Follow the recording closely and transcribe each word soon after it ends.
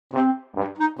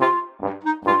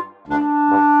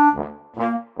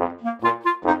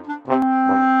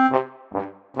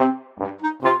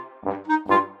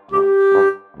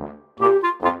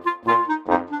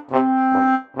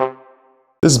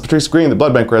This is Patrice Green, the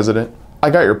blood bank resident. I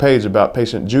got your page about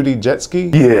patient Judy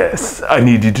Jetski. Yes, I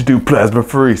need you to do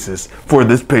plasmapheresis for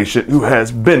this patient who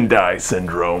has Bendai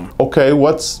syndrome. Okay,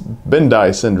 what's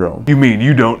Bendai syndrome? You mean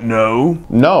you don't know?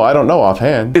 No, I don't know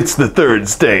offhand. It's the third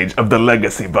stage of the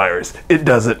legacy virus. It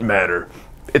doesn't matter.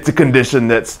 It's a condition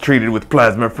that's treated with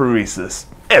plasmapheresis.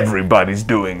 Everybody's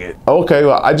doing it. Okay,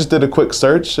 well, I just did a quick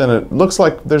search and it looks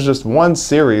like there's just one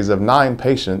series of 9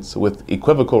 patients with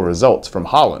equivocal results from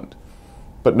Holland,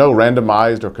 but no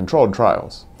randomized or controlled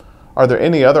trials. Are there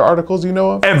any other articles you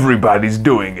know of? Everybody's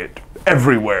doing it.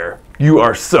 Everywhere. You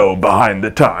are so behind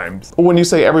the times. When you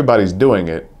say everybody's doing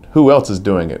it, who else is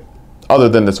doing it, other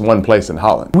than this one place in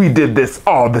Holland? We did this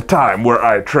all the time where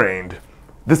I trained.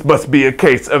 This must be a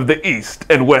case of the East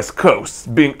and West Coasts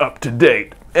being up to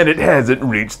date, and it hasn't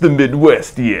reached the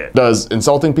Midwest yet. Does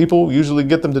insulting people usually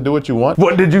get them to do what you want?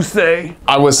 What did you say?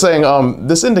 I was saying,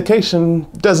 this indication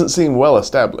doesn't seem well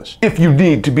established. If you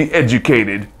need to be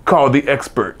educated, call the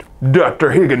expert,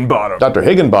 Dr. Higginbottom. Dr.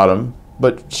 Higginbottom?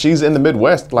 But she's in the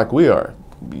Midwest like we are.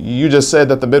 You just said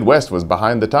that the Midwest was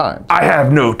behind the times. I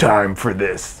have no time for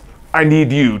this. I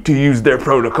need you to use their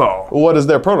protocol. What is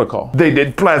their protocol? They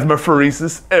did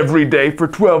plasmapheresis every day for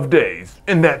 12 days,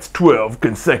 and that's 12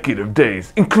 consecutive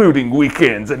days, including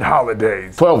weekends and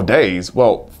holidays. 12 days?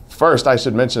 Well, first I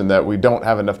should mention that we don't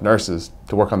have enough nurses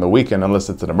to work on the weekend unless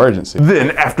it's an emergency.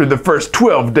 Then after the first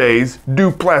 12 days,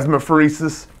 do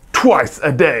plasmapheresis twice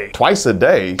a day. Twice a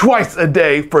day? Twice a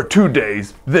day for 2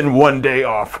 days, then 1 day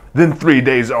off, then 3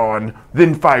 days on,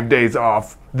 then 5 days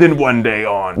off, then 1 day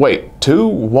on. Wait, 2,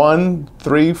 1,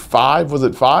 3, 5? Was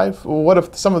it 5? What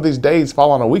if some of these days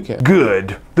fall on a weekend?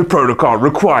 Good. The protocol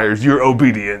requires your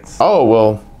obedience. Oh,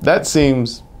 well, that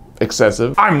seems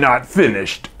excessive. I'm not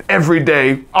finished. Every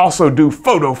day, also do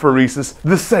photopheresis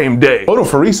the same day.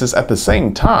 Photopheresis at the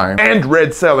same time? And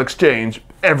red cell exchange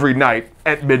every night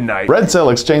at midnight. Red cell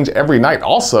exchange every night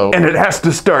also? And it has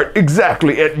to start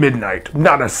exactly at midnight,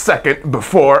 not a second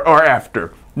before or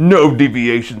after. No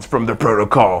deviations from the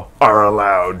protocol are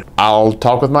allowed. I'll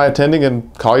talk with my attending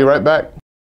and call you right back.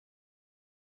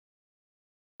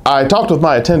 I talked with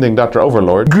my attending, Dr.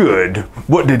 Overlord. Good.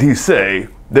 What did he say?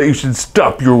 That you should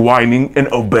stop your whining and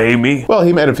obey me? Well,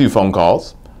 he made a few phone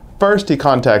calls. First, he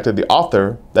contacted the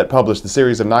author that published the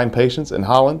series of 9 patients in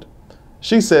Holland.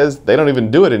 She says they don't even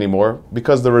do it anymore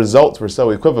because the results were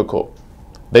so equivocal.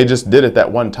 They just did it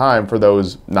that one time for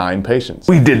those 9 patients.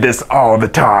 We did this all the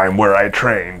time where I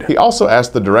trained. He also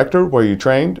asked the director where you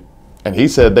trained, and he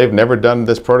said they've never done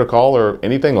this protocol or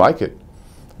anything like it.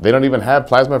 They don't even have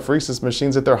plasmapheresis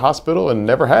machines at their hospital and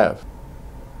never have.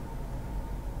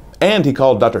 And he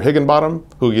called Dr. Higginbottom,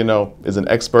 who, you know, is an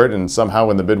expert and somehow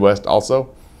in the Midwest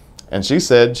also, and she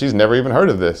said she's never even heard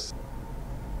of this.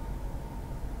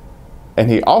 And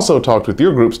he also talked with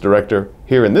your group's director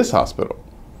here in this hospital.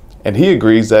 And he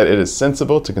agrees that it is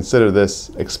sensible to consider this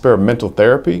experimental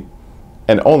therapy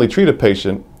and only treat a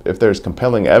patient if there's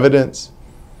compelling evidence,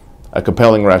 a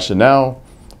compelling rationale,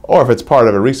 or if it's part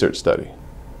of a research study.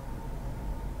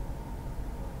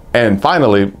 And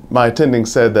finally, my attending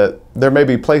said that there may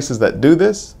be places that do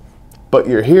this, but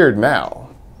you're here now.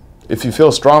 If you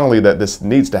feel strongly that this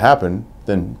needs to happen,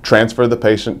 then transfer the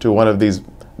patient to one of these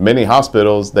many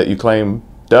hospitals that you claim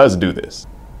does do this.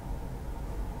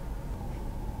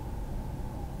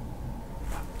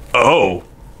 Oh,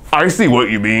 I see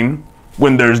what you mean.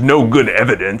 When there's no good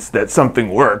evidence that something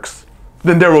works,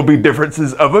 then there will be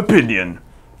differences of opinion.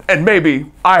 And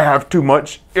maybe I have too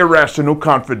much irrational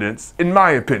confidence in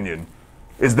my opinion.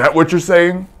 Is that what you're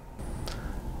saying?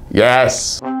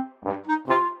 Yes.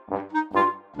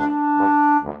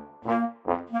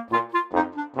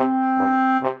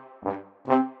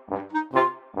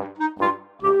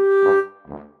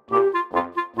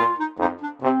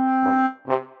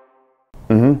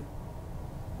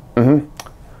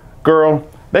 Girl,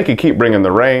 they could keep bringing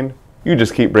the rain, you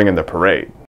just keep bringing the parade.